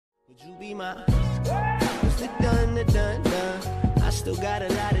Be my what's the done. I still got a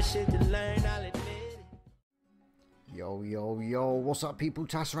lot of shit to learn, I'll admit it. Yo, what's up people,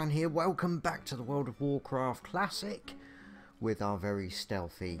 Tasaran here. Welcome back to the World of Warcraft Classic with our very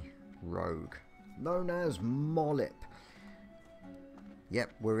stealthy rogue, known as Mollip.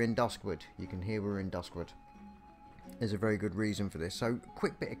 Yep, we're in Duskwood. You can hear we're in Duskwood. There's a very good reason for this. So,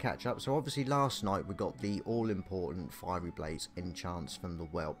 quick bit of catch up. So obviously last night we got the all-important Fiery Blaze enchants from the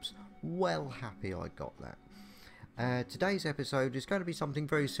Whelps. Well happy I got that. Today's episode is going to be something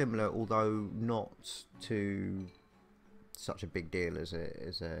very similar, although not to such a big deal as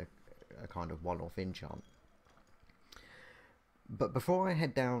a kind of one-off enchant. But before I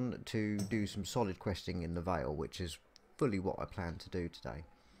head down to do some solid questing in the Vale, which is fully what I plan to do today,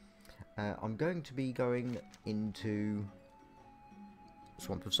 I'm going to be going into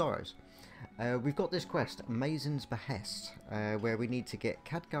Swamp of Sorrows. We've got this quest, Mazen's Behest, where we need to get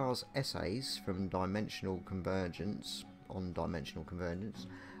Khadgar's essays from Dimensional Convergence,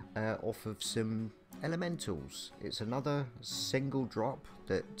 off of some elementals. It's another single drop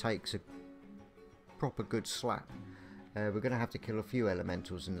that takes a proper good slap. We're going to have to kill a few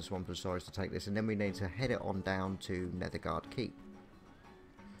elementals in the Swamp of Sorrows to take this, and then we need to head it on down to Netherguard Keep.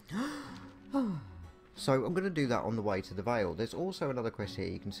 So I'm going to do that on the way to the Vale. There's also another quest here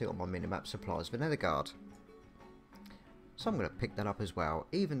you can see on my minimap, Supplies for Netherguard. So I'm going to pick that up as well.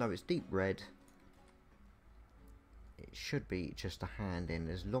 Even though it's deep red, it should be just a hand in,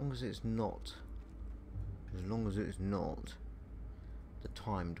 as long as it's not the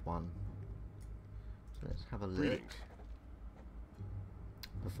timed one. So let's have a look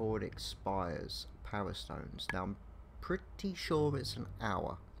before it expires. Power Stones. Now I'm pretty sure it's an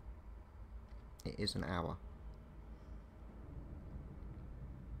hour. It is an hour,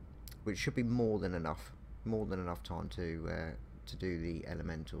 which should be more than enough time to do the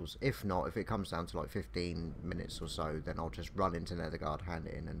elementals. If not, if it comes down to like 15 minutes or so, then I'll just run into Netherguard, hand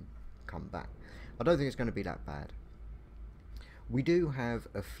it in, and come back. I don't think it's going to be that bad. We do have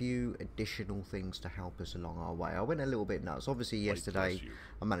a few additional things to help us along our way. I went a little bit nuts. Obviously, yesterday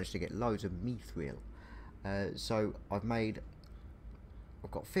I managed to get loads of mithril. So I've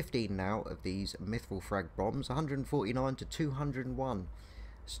got 15 now of these mithril frag bombs, 149 to 201.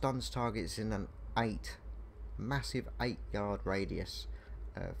 Stuns targets in an massive 8-yard radius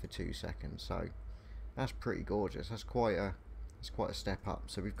for 2 seconds. So that's pretty gorgeous. That's quite a step up.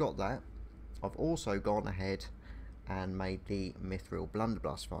 So we've got that. I've also gone ahead and made the mithril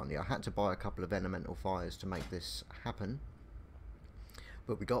blunderbuss finally. I had to buy a couple of elemental fires to make this happen,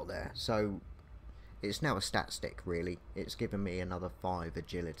 but we got there. So it's now a stat stick, really. It's given me another 5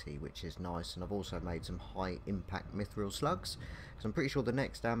 agility, which is nice. And I've also made some high impact mithril slugs, because I'm pretty sure the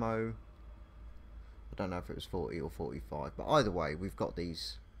next ammo, I don't know if it was 40 or 45, but either way we've got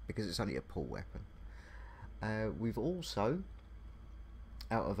these because it's only a pull weapon. We've also,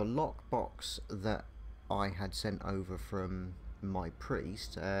 out of a lockbox that I had sent over from my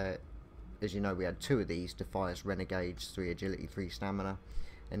priest, as you know, we had 2 of these, Defias Renegades, 3 agility, 3 stamina.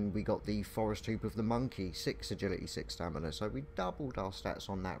 And we got the Forest Hoop of the Monkey, 6 agility, 6 stamina. So we doubled our stats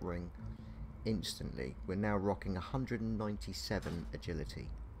on that ring instantly. We're now rocking 197 agility.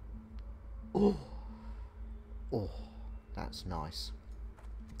 Oh, that's nice.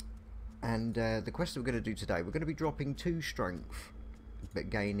 And the quest that we're going to do today, we're going to be dropping 2 strength, but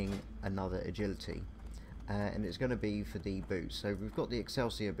gaining another agility. And it's going to be for the boots. So we've got the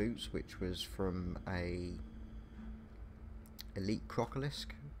Excelsior boots, which was from a Elite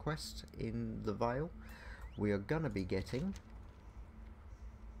Crocolisk quest in the Vale. We are going to be getting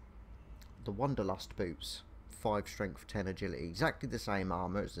the Wanderlust boots, 5 strength, 10 agility, exactly the same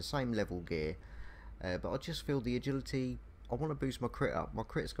armor, it's the same level gear, but I just feel the agility, I want to boost my crit up. My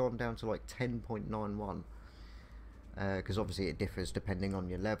crit's gone down to like 10.91, because obviously it differs depending on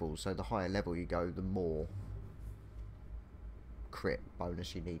your level, so the higher level you go, the more crit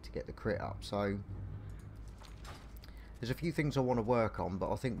bonus you need to get the crit up. So there's a few things I want to work on,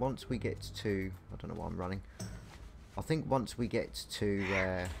 but I think once we get to, I don't know why I'm running, I think once we get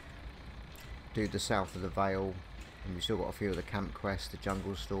to do the south of the Vale, and we've still got a few of the camp quests, the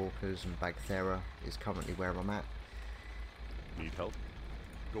Jungle Stalkers and Bagthera is currently where I'm at. Need help?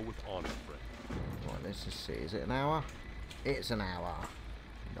 Go with honor, friend. Right, let's just see, is it an hour? It's an hour.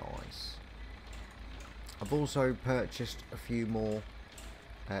 Nice. I've also purchased a few more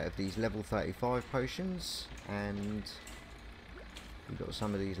of these level 35 potions, and we've got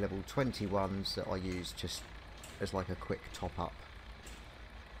some of these level 21s that I use just as like a quick top up.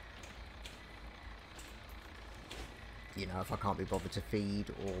 You know, if I can't be bothered to feed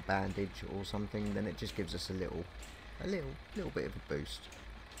or bandage or something, then it just gives us a little bit of a boost.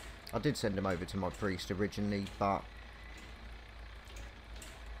 I did send them over to my priest originally, but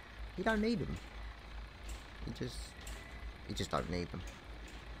you don't need them. You just don't need them.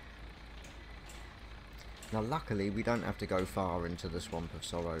 Now luckily we don't have to go far into the Swamp of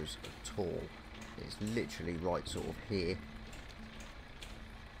Sorrows at all. It's literally right sort of here.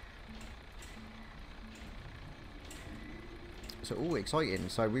 So all exciting.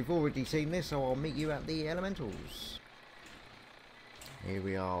 So we've already seen this, so I'll meet you at the Elementals. Here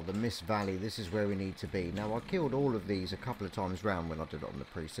we are, the Mist Valley. This is where we need to be. Now I killed all of these a couple of times round when I did it on the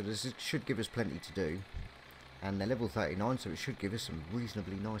priest, so this should give us plenty to do. And they're level 39, so it should give us some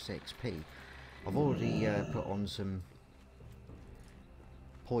reasonably nice XP. I've already put on some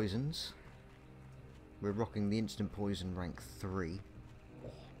poisons. We're rocking the instant poison rank 3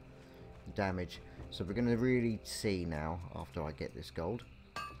 damage. So we're going to really see now, after I get this gold,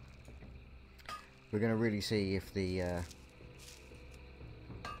 we're going to really see if the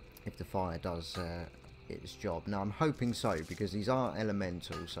fire does its job. Now I'm hoping so, because these are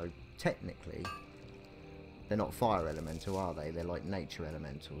elemental, so technically they're not fire elemental, are they? They're like nature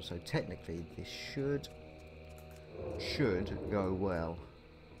elemental, so technically this should go well.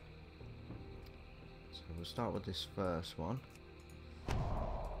 So we'll start with this first one.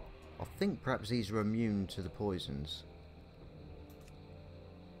 I think perhaps these are immune to the poisons.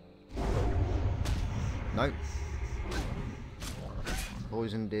 Nope.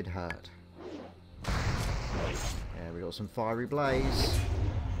 Poison did hurt. Yeah, we got some fiery blaze.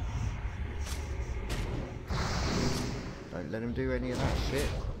 Don't let him do any of that shit.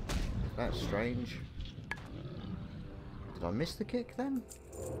 That's strange. Did I miss the kick then?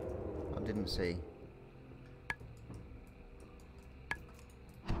 I didn't see.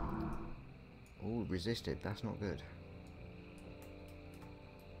 Oh, resisted. That's not good.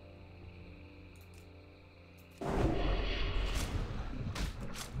 And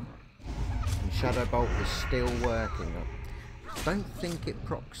Shadow Bolt is still working. I don't think it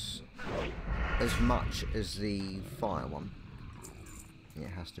procs as much as the fire one. It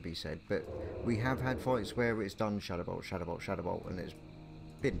has to be said. But we have had fights where it's done Shadow Bolt, Shadow Bolt, Shadow Bolt, and it's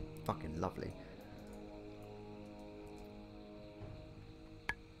been fucking lovely.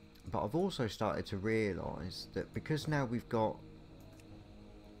 But I've also started to realise that because now we've got,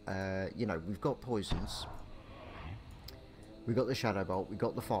 you know, we've got poisons, we've got the Shadow Bolt, we've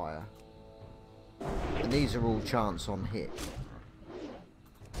got the fire, and these are all chance on hit.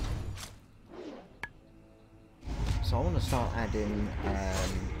 So I want to start adding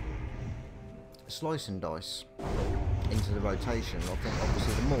slice and dice into the rotation. I think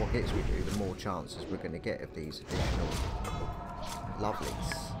obviously the more hits we do, the more chances we're going to get of these additional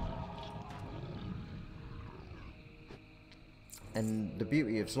lovelies. And the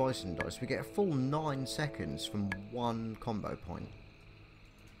beauty of slice and dice, we get a full 9 seconds from one combo point.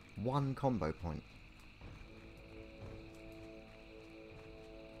 One combo point.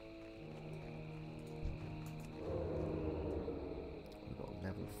 We've got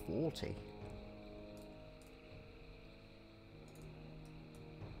level 40.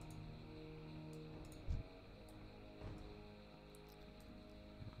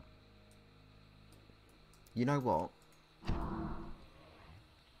 You know what?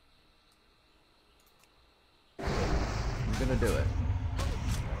 I'm gonna do it.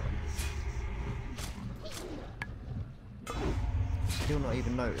 Still not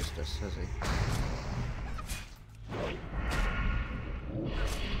even noticed us, has he?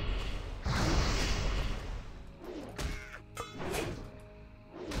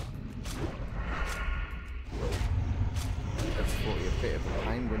 That's thought you a bit of a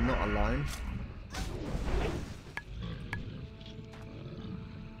pain. We're not alone.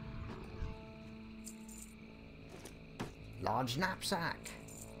 Large knapsack.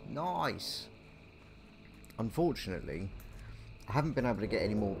 Nice. Unfortunately, I haven't been able to get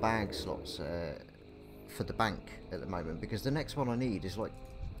any more bag slots for the bank at the moment, because the next one I need is like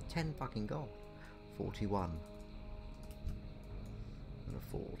 10 fucking gold. 41. And a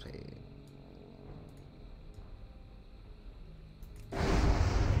 40.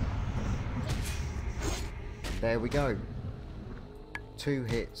 There we go. 2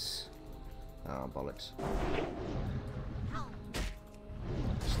 hits. Oh, bollocks.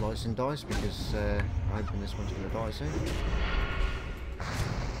 Slice and dice, because I'm hoping this one's going to die soon.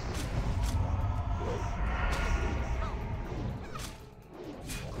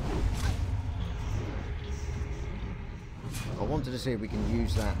 I wanted to see if we can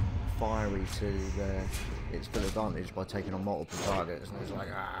use that fiery to its full advantage by taking on multiple targets, and it's like,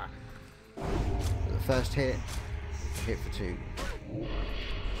 ah. But the first hit for 2.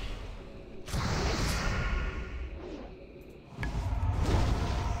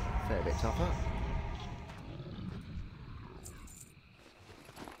 fair bit tougher.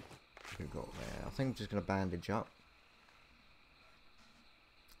 We've got there. I think I'm just going to bandage up.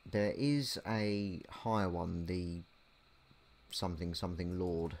 There is a higher one, the something something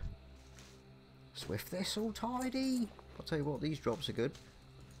lord. Swift thistle tidy. I'll tell you what, these drops are good.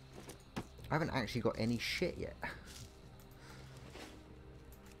 I haven't actually got any shit yet.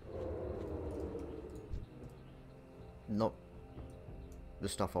 Not the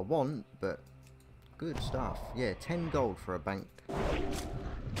stuff I want, but good stuff. Yeah, 10 gold for a bank.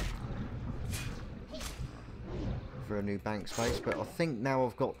 For a new bank space, but I think now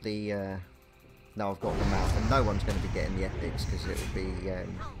I've got the mouth, and no one's going to be getting the epics because it will be.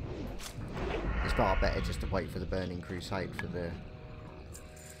 It's far better just to wait for the Burning Crusade for the,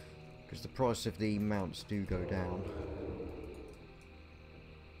 because the price of the mounts do go down,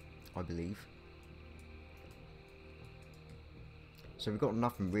 I believe. So we've got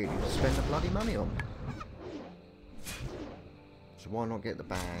nothing really to spend the bloody money on. So why not get the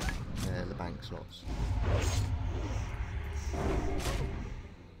bank slots?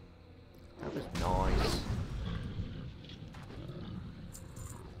 That was nice.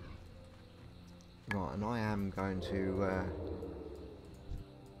 Right, and I am going to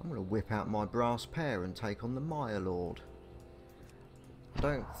I'm going to whip out my brass pair and take on the Maya Lord. I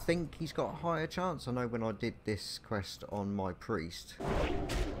don't think he's got a higher chance. I know when I did this quest on my priest,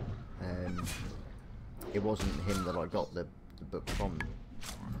 it wasn't him that I got the book from.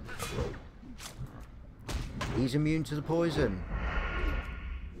 He's immune to the poison.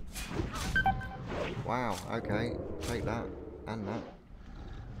 Wow, okay, take that and that.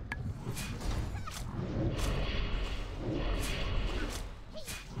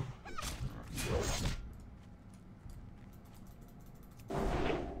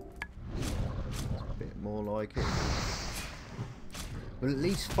 A bit more like it. But at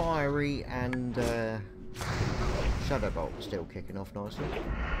least Fiery and Shadow Bolt still kicking off nicely.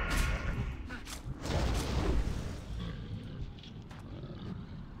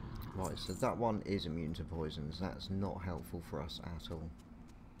 Right, so that one is immune to poisons. That's not helpful for us at all.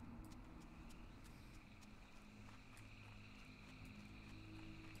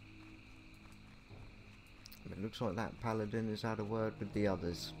 It looks like that paladin has had a word with the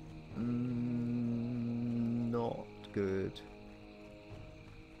others. Not good.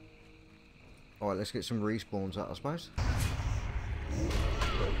 Alright, let's get some respawns out, I suppose.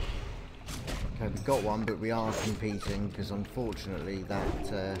 Okay, we've got one, but we are competing because unfortunately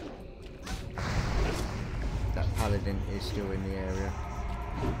that paladin is still in the area.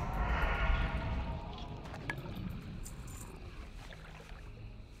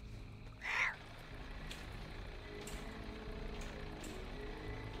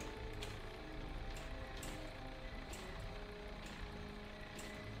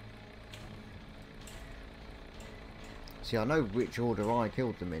 See, I know which order I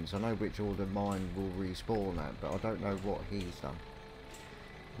killed them in, so I know which order mine will respawn at, but I don't know what he's done.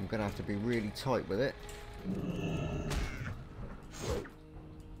 I'm going to have to be really tight with it.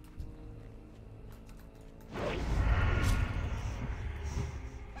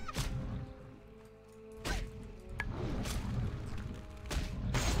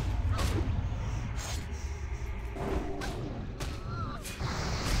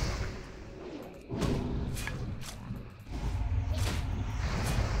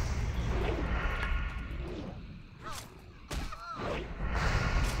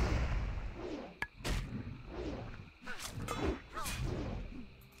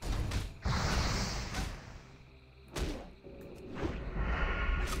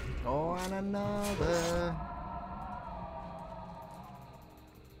 Oh, and another.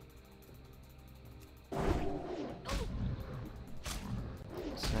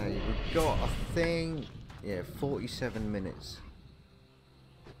 So we've got, I think, yeah, 47 minutes.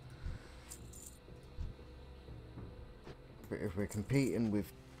 But if we're competing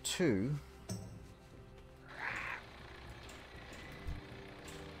with two,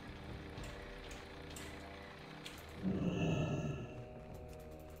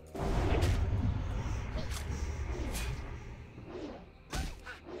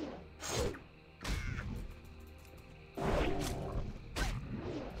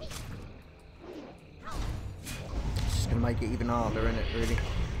 make it even harder, innit, really?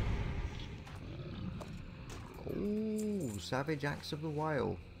 Ooh, Savage Axe of the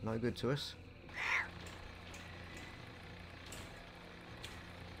Whale. No good to us.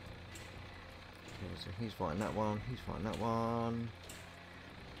 Okay, so he's fighting that one, he's fighting that one.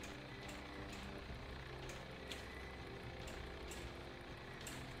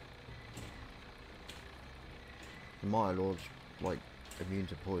 The Maya Lord's like immune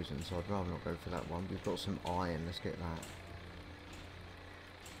to poison, so I'd rather not go for that one. We've got some iron, let's get that.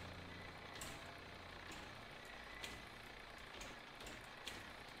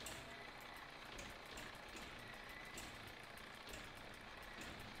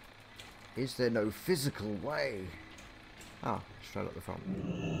 Is there no physical way? Ah, straight up the front.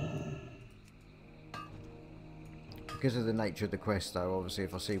 Because of the nature of the quest though, obviously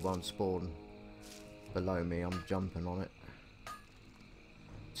if I see one spawn below me, I'm jumping on it.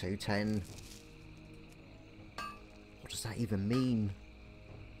 210. What does that even mean?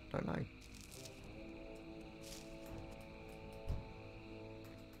 Don't know.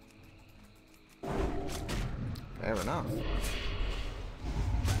 Fair enough.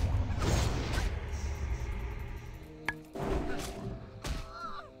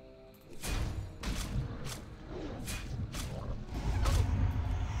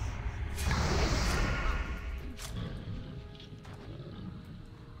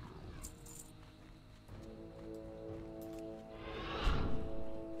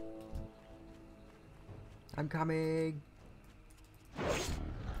 I'm coming.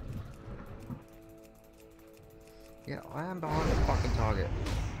 Yeah, I am behind the fucking target.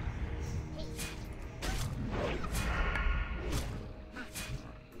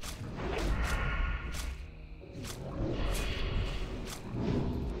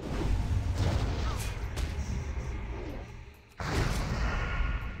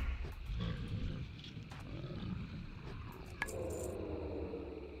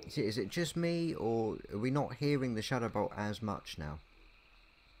 Is it just me, or are we not hearing the Shadow Bolt as much now?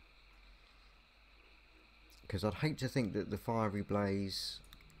 Because I'd hate to think that the Fiery Blaze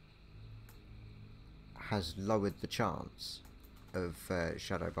has lowered the chance of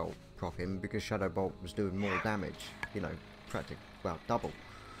Shadow Bolt proccing, because Shadow Bolt was doing more damage, you know, practically, well, double.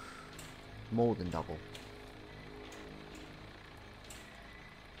 More than double.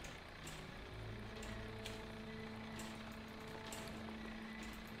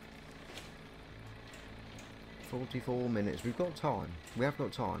 "44 minutes. We've got time. We have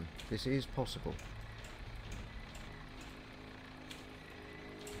got time. This is possible."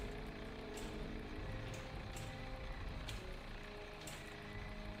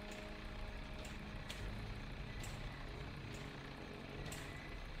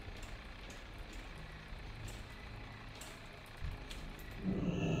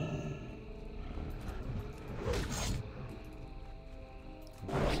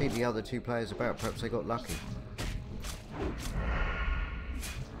 See the other two players about. Perhaps they got lucky.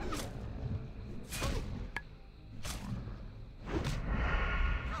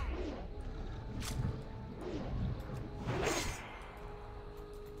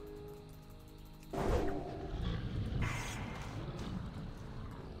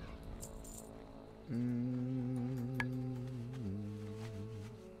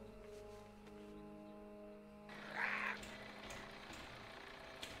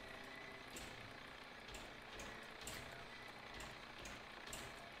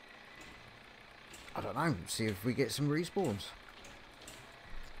 I don't know, see if we get some respawns.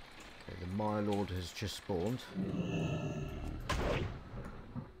 Okay, the Mylord has just spawned.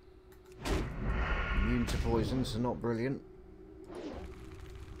 Immune to poison, so not brilliant.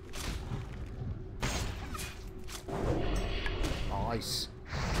 Nice.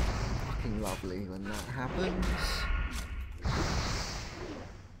 Fucking lovely when that happens.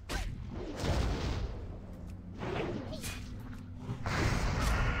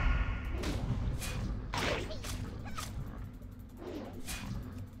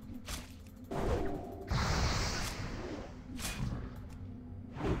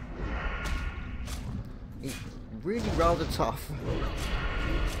 Really rather tough.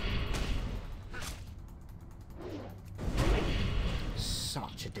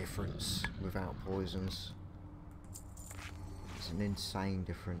 Such a difference without poisons. It's an insane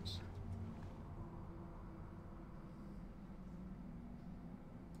difference.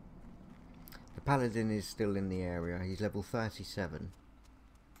 The Paladin is still in the area. He's level 37.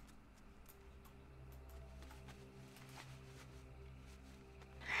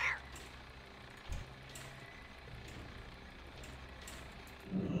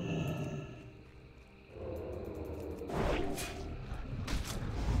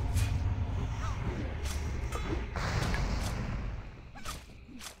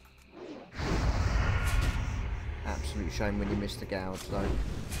 Absolute shame when you miss the gouge though.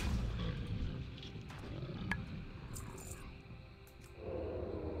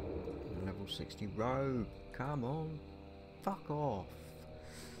 Level 60 rogue, come on, fuck off.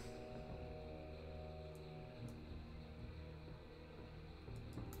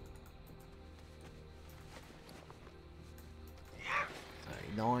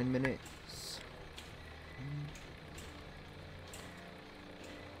 9 minutes.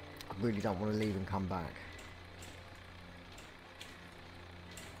 I really don't want to leave and come back.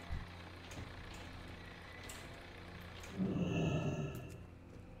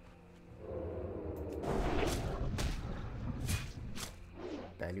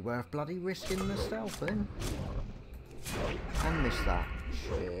 Barely worth bloody risking the stealth then. And miss that.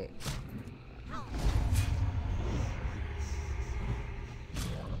 Shit.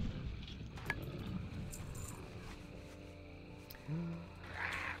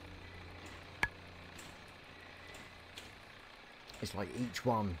 It's like each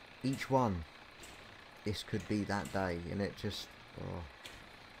one, this could be that day, and it just, oh.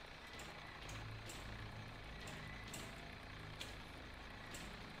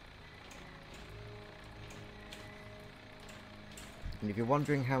 And if you're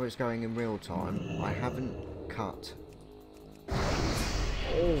wondering how it's going in real time, I haven't cut.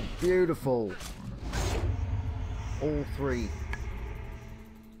 Oh, beautiful. All three.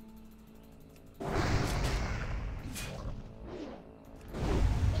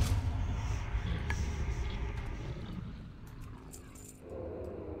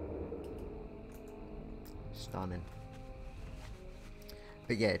 Stunning.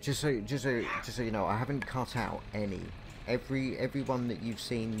 But yeah, just so you know, I haven't cut out any. Everyone that you've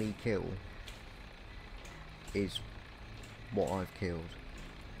seen me kill is what I've killed.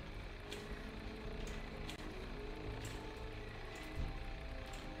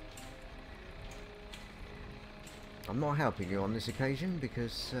 I'm not helping you on this occasion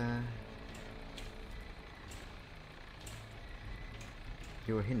because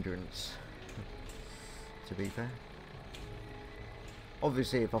you're a hindrance, to be fair.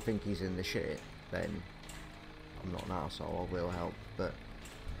 Obviously, if I think he's in the shit, then I'm not an arsehole, I will help, but...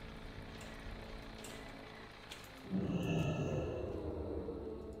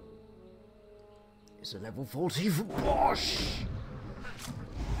 It's a level 40 for Bosch!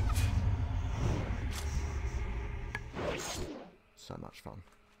 So much fun.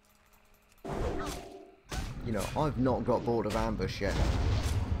 You know, I've not got bored of ambush yet.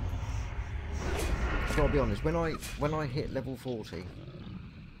 I've got to be honest, when I hit level 40,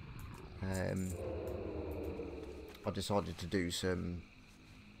 I decided to do some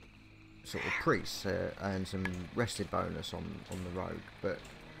sort of priest and some rested bonus on the rogue, but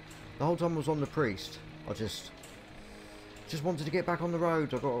the whole time I was on the priest, I just wanted to get back on the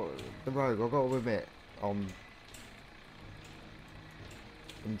road. I've got to admit, I'm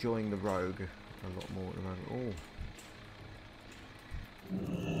enjoying the rogue a lot more at the moment.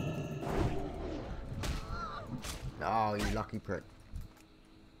 Oh, you lucky prick.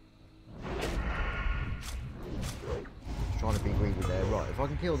 Trying to be greedy there. Right, if I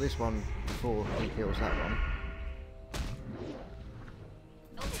can kill this one before he kills that one,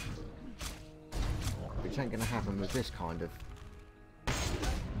 which ain't gonna happen with this kind of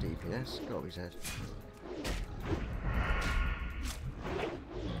DPS. Got his head.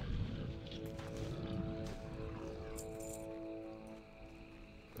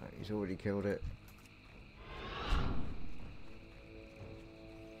 No, he's already killed it.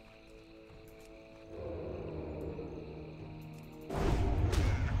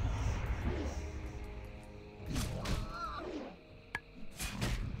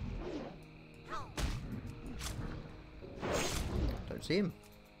 See him.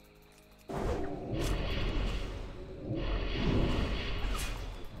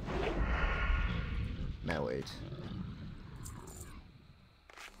 Melted.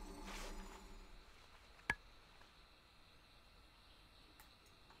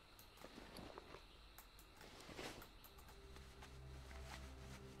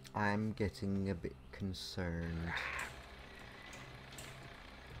 I'm getting a bit concerned.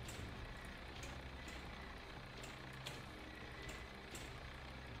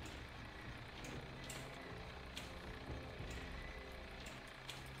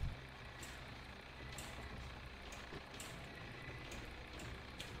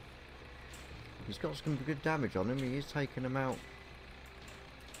 He's got some good damage on him. He is taking him out.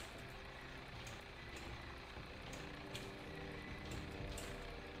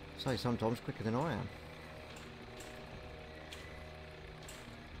 Say sometimes quicker than I am.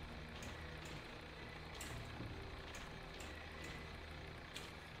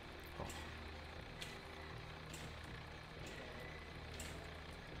 Oh.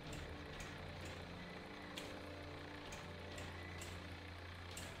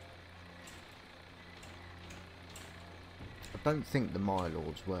 I don't think the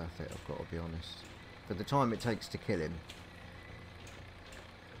Mylord's worth it, I've got to be honest. For the time it takes to kill him.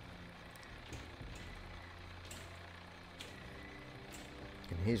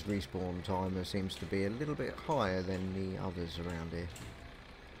 And his respawn timer seems to be a little bit higher than the others around here.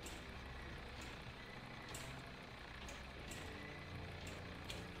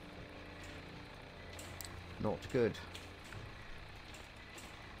 Not good.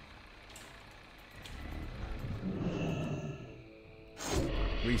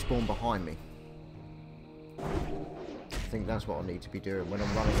 Respawn behind me. I think that's what I need to be doing when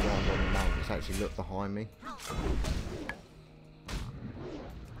I'm running around on the mountains. Actually look behind me.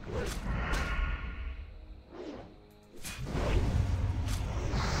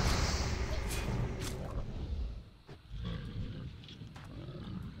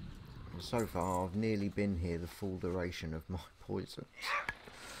 So far I've nearly been here the full duration of my poison.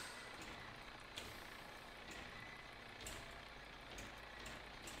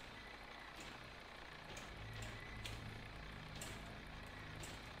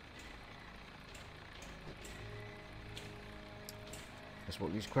 That's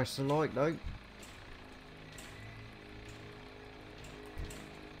what these quests are like, though.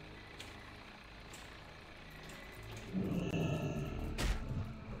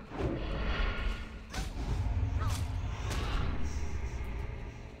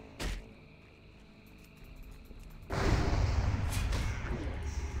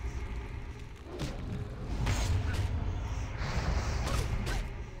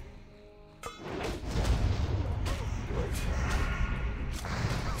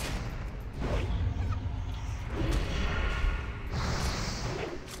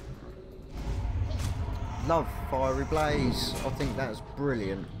 Love Fiery Blaze. I think that's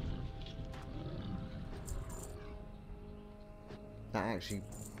brilliant. That actually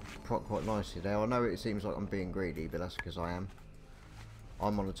proc quite nicely there. I know it seems like I'm being greedy, but that's because I am.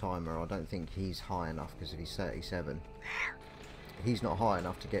 I'm on a timer. I don't think he's high enough because if he's 37, he's not high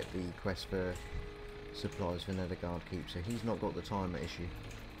enough to get the quest for supplies for Netherguard Keep, so he's not got the timer issue.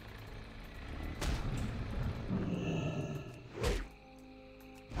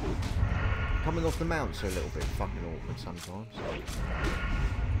 Coming off the mounts are a little bit fucking awkward sometimes.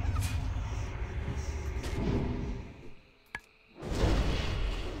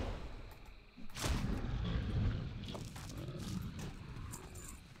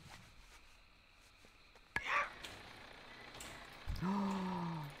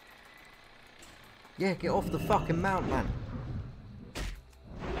 Yeah, get off the fucking mount, man.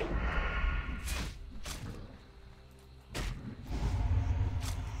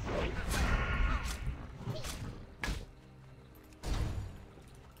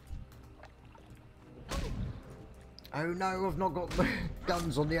 Oh no, I've not got the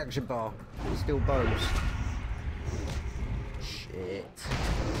guns on the action bar. It's still bows. Shit.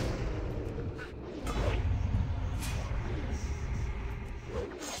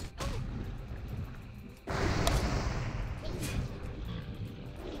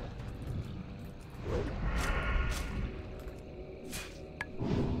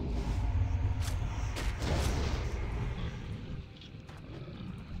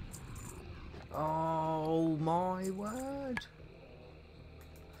 Oh my word.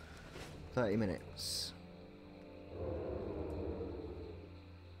 30 minutes.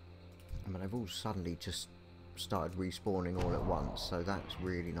 I mean, they've all suddenly just started respawning all at once, so that's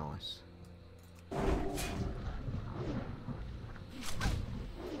really nice.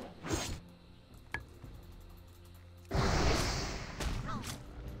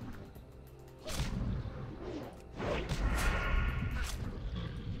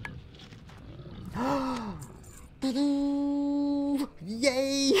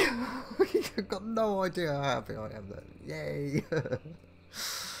 Yay! I've got no idea how happy I am then. Yay!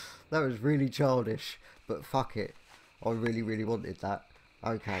 That was really childish, but fuck it. I really, really wanted that.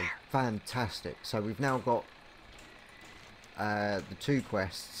 Okay, fantastic. So we've now got the 2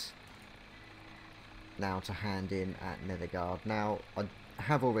 quests now to hand in at Netherguard. Now, I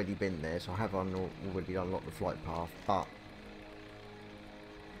have already been there, so I have already unlocked the flight path, but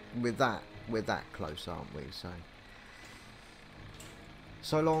we're that close, aren't we?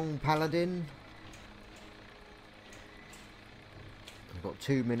 So long, Paladin. I've got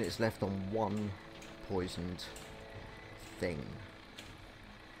 2 minutes left on one poisoned thing.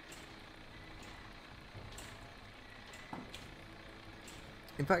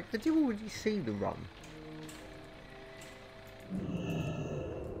 In fact, did you already see the run?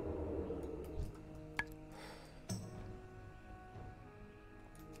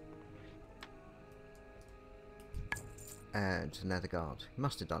 And to Netherguard. He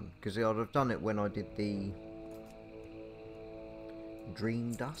must have done, because I'd have done it when I did the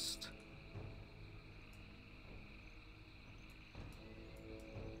Dream Dust.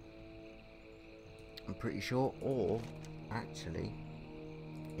 I'm pretty sure, or actually,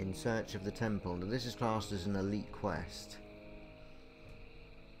 In search of the temple. Now this is classed as an elite quest,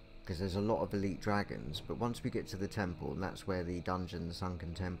 because there's a lot of elite dragons, but once we get to the temple, and that's where the dungeon, the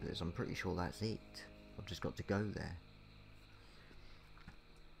Sunken Temple is, I'm pretty sure that's it. I've just got to go there.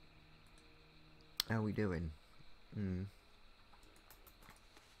 How are we doing?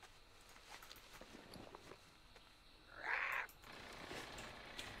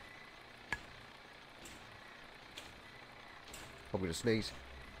 Probably to sneeze.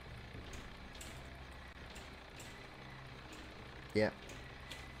 Yeah.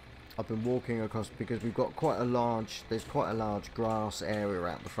 I've been walking across because we've got quite a large, there's quite a large grass area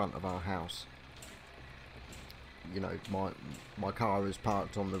out the front of our house. You know, my car is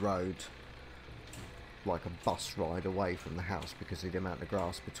parked on the road like a bus ride away from the house because of the amount of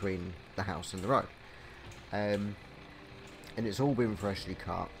grass between the house and the road. And it's all been freshly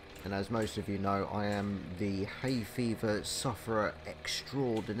cut. And as most of you know, I am the hay fever sufferer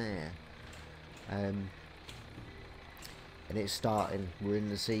extraordinaire. And it's starting. We're in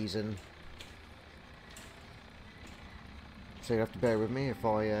the season. So you have to bear with me if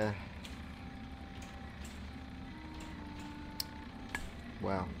I...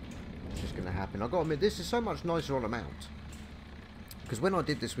 well, it's just going to happen. I've got to admit, this is so much nicer on a mount. Because when I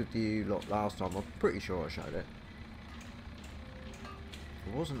did this with you lot last time, I'm pretty sure I showed it.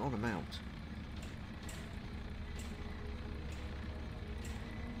 It wasn't on a mount.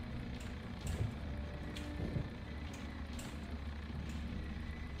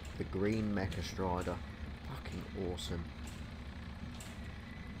 The green Mecha Strider. Fucking awesome.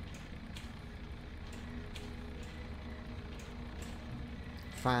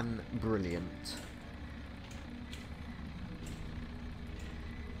 Brilliant.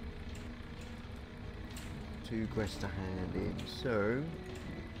 Two quests to hand in. So,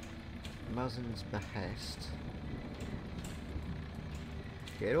 Muzzin's Behest.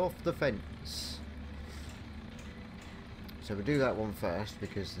 Get off the fence. So we'll do that one first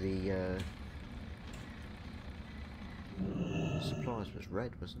because the supplies was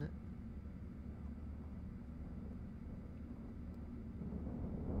red, wasn't it?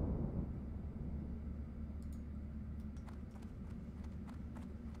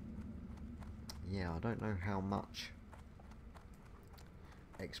 Yeah, I don't know how much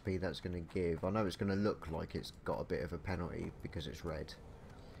XP that's going to give. I know it's going to look like it's got a bit of a penalty because it's red,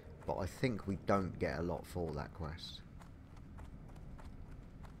 but I think we don't get a lot for that quest,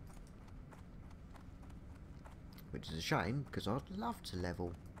 which is a shame because I'd love to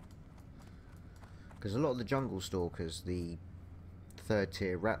level, because a lot of the jungle stalkers, the 3rd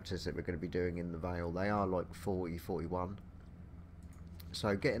tier raptors that we're going to be doing in the Vale, they are like 40, 41.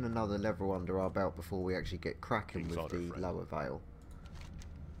 So getting another level under our belt before we actually get cracking with the lower Vale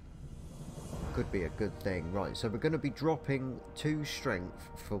could be a good thing. Right, so we're going to be dropping 2 strength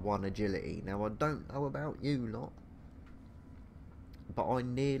for 1 agility. Now I don't know about you lot, but I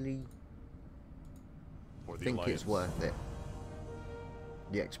nearly think it's worth it.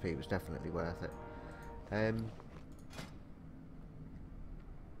 The XP was definitely worth it.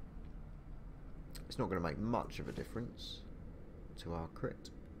 It's not going to make much of a difference to our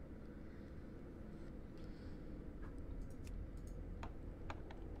crit.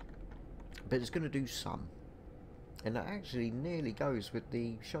 But it's going to do some. And that actually nearly goes with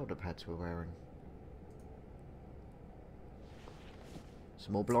the shoulder pads we're wearing.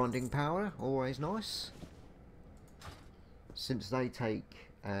 Some more blinding power, always nice. Since they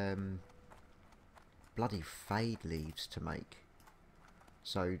take bloody fade leaves to make.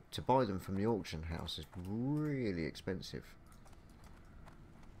 So to buy them from the auction house is really expensive.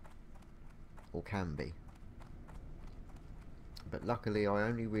 Or can be. But luckily I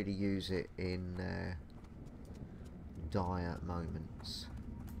only really use it in dire moments.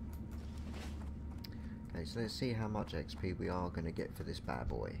 Okay, so let's see how much XP we are going to get for this bad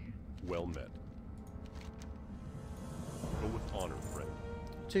boy. Well met. Go with honor, friend.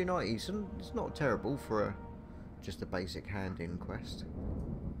 290, so it's not terrible for just a basic hand-in quest.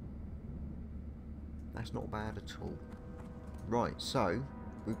 That's not bad at all. Right, so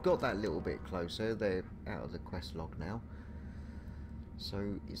we've got that little bit closer. They're out of the quest log now.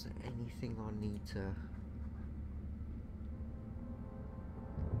 So is there anything I need to...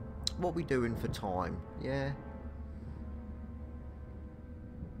 What are we doing for time? Yeah.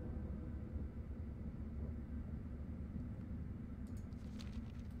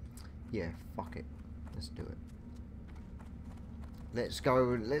 Yeah, fuck it. Let's do it. Let's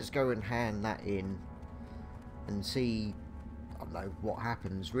go and hand that in and see, I don't know, what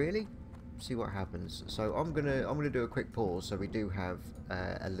happens really. See what happens. So I'm gonna do a quick pause so we do have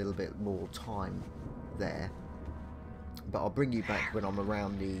a little bit more time there But I'll bring you back when I'm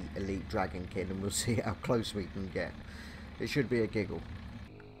around the Elite Dragonkin and we'll see how close we can get. It should be a giggle.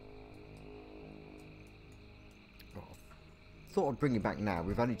 Thought I'd bring you back now.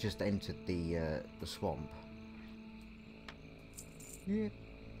 We've only just entered the swamp. Yeah.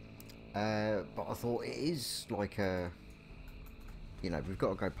 But I thought it is like a... You know, we've got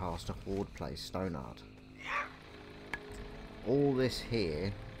to go past a horde place, Stonehard. All this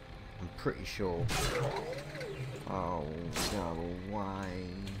here, I'm pretty sure... Oh, go away.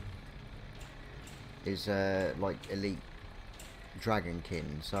 Is like Elite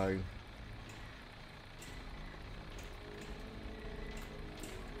Dragonkin, so...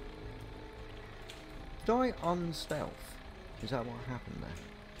 Did I unstealth? Is that what happened there?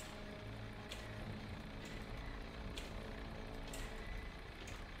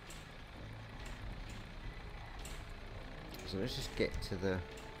 So let's just get to the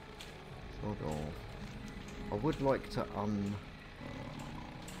sort of... I would like to just get off me.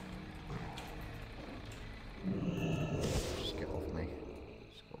 Just get off me.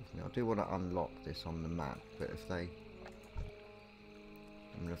 I do want to unlock this on the map, but if they...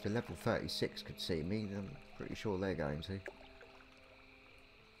 I mean, if the level 36 could see me, then I'm pretty sure they're going to.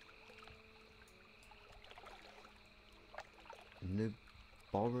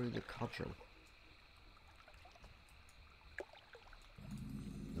 Borrow the cudgel.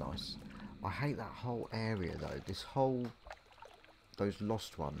 Nice. I hate that whole area though. This whole... Those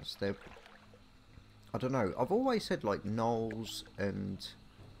lost ones. They're... I don't know. I've always said like gnolls and...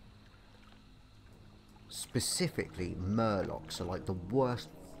 Specifically murlocs are like the worst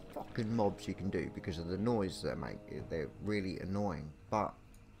fucking mobs you can do because of the noise they make. They're really annoying. But...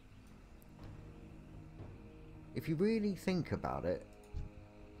 If you really think about it...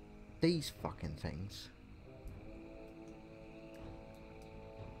 These fucking things...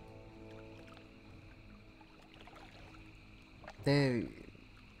 They're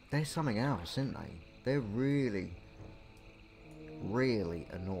something else, aren't they? They're really, really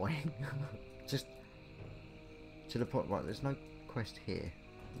annoying. Just to the point, right, there's no quest here.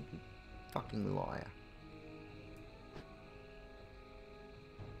 Fucking liar.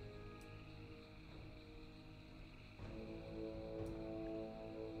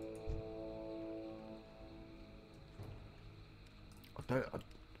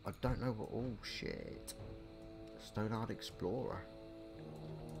 I don't know what... Oh, shit. Stonehard Explorer.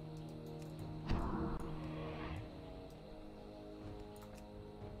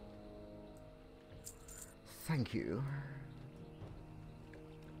 Thank you.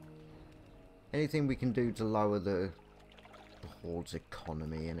 Anything we can do to lower the Horde's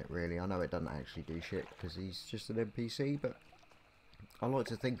economy in it, really. I know it doesn't actually do shit because he's just an NPC, but I like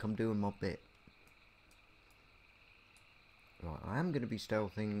to think I'm doing my bit. Right, I am going to be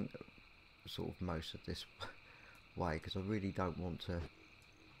stealthing sort of most of this way because I really don't want to.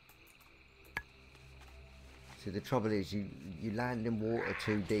 See, the trouble is you land in water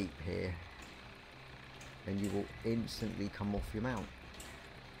too deep here and you will instantly come off your mount.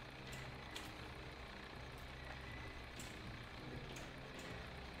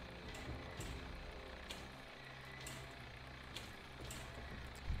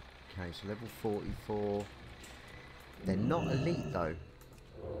 Okay, so level 44. They're not elite though.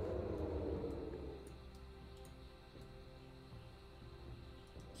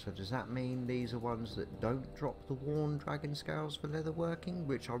 So does that mean these are ones that don't drop the worn dragon scales for leatherworking,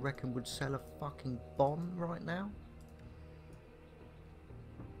 which I reckon would sell a fucking bomb right now?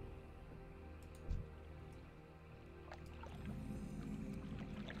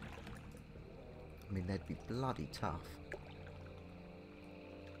 I mean, they'd be bloody tough.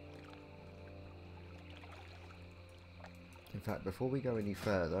 In fact, before we go any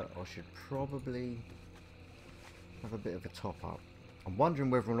further, I should probably have a bit of a top up. I'm wondering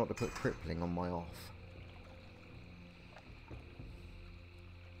whether or not to put crippling on my off.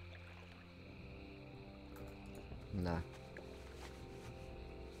 No.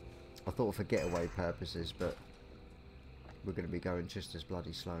 I thought for getaway purposes, but we're going to be going just as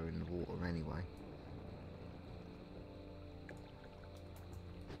bloody slow in the water anyway.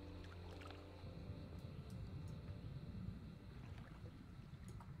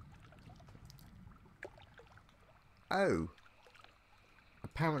 Oh.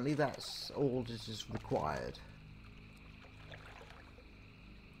 Apparently that's all that is required.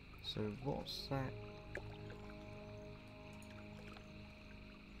 So what's that?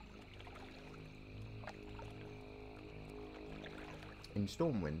 In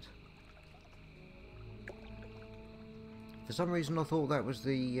Stormwind. For some reason I thought that was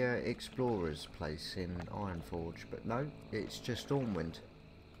the explorer's place in Ironforge, but no, it's just Stormwind.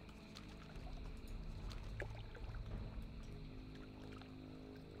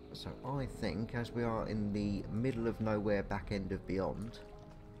 So I think, as we are in the middle of nowhere, back end of Beyond,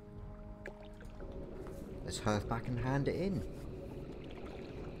 let's hurf back and hand it in.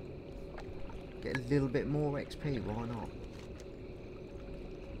 Get a little bit more XP, why not?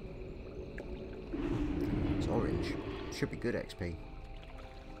 It's orange. Should be good XP.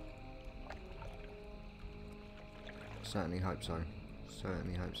 Certainly hope so.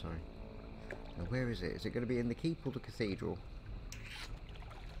 Certainly hope so. Now where is it? Is it going to be in the keep or the cathedral?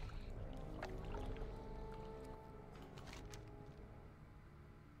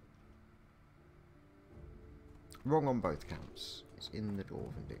 Wrong on both counts. It's in the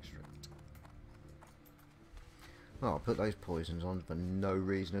Dwarven district. Well, I'll put those poisons on for no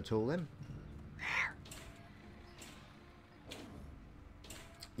reason at all then.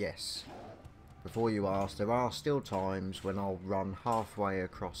 Yes. Before you ask, there are still times when I'll run halfway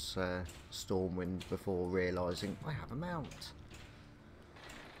across Stormwind before realising I have a mount.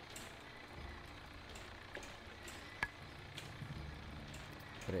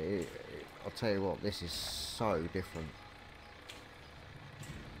 But I'll tell you what, this is so different.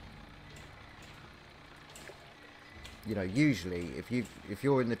 You know, usually if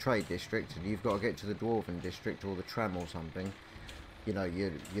you're in the trade district and you've got to get to the Dwarven district or the Tram or something, you know,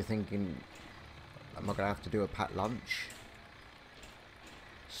 you're thinking, am I going to have to do a packed lunch?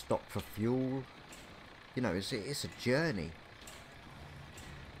 Stop for fuel? You know, it's a journey.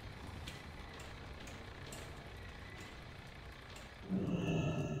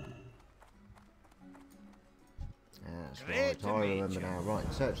 That's right, I remember now.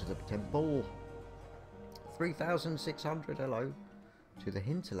 Right, search of the temple. 3,600, hello. To the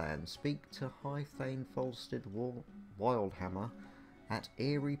hinterland, speak to High Thane Falstead Wildhammer at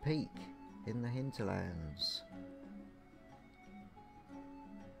Eerie Peak in the hinterlands.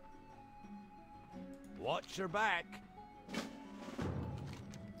 Watch your back.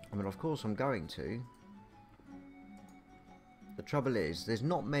 I mean, of course I'm going to. The trouble is, there's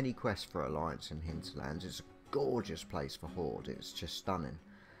not many quests for Alliance in hinterlands. It's a gorgeous place for Horde. It's just stunning.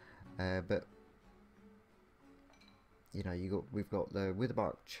 But you know, we've got the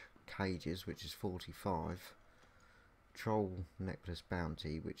Witherbark cages, which is 45. Troll necklace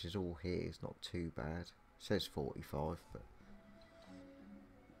bounty, which is all here. It's not too bad. It says 45, but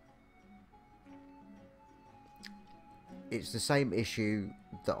it's the same issue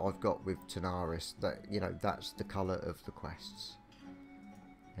that I've got with Tanaris. That, you know, that's the colour of the quests,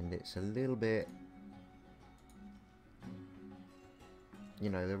 and it's a little bit, you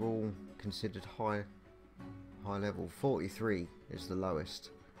know, they're all considered high level. 43 is the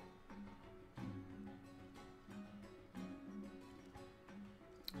lowest.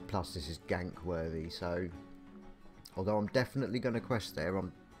 Plus this is gank worthy, so although I'm definitely going to quest there,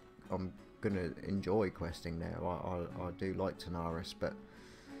 I'm going to enjoy questing there. I do like Tanaris, but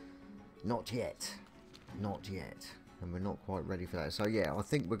not yet. Not yet. And we're not quite ready for that. So yeah, I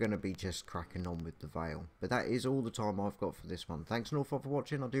think we're going to be just cracking on with the Veil. But that is all the time I've got for this one. Thanks an awful lot for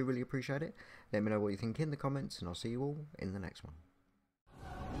watching. I do really appreciate it. Let me know what you think in the comments, and I'll see you all in the next one.